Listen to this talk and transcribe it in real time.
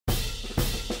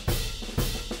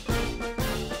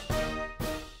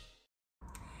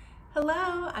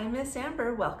Hello, I'm Miss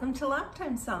Amber. Welcome to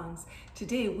Lifetime Songs.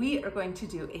 Today we are going to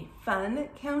do a fun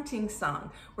counting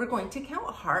song. We're going to count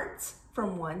hearts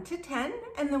from 1 to 10,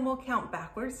 and then we'll count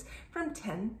backwards from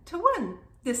 10 to 1.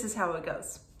 This is how it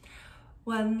goes.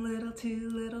 1 little, 2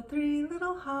 little, 3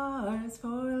 little hearts,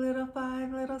 4 little,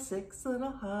 5 little, 6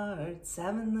 little hearts,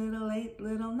 7 little, 8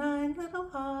 little, 9 little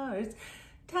hearts,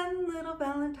 10 little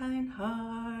Valentine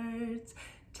hearts,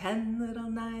 10 little,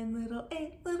 9 little,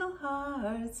 8 little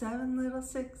hearts, 7 little,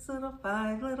 6 little,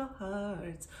 5 little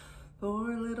hearts,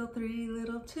 4 little, 3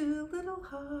 little, 2 little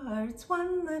hearts,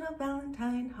 1 little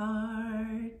Valentine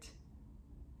heart.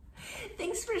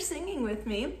 Thanks for singing with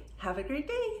me. Have a great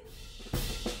day.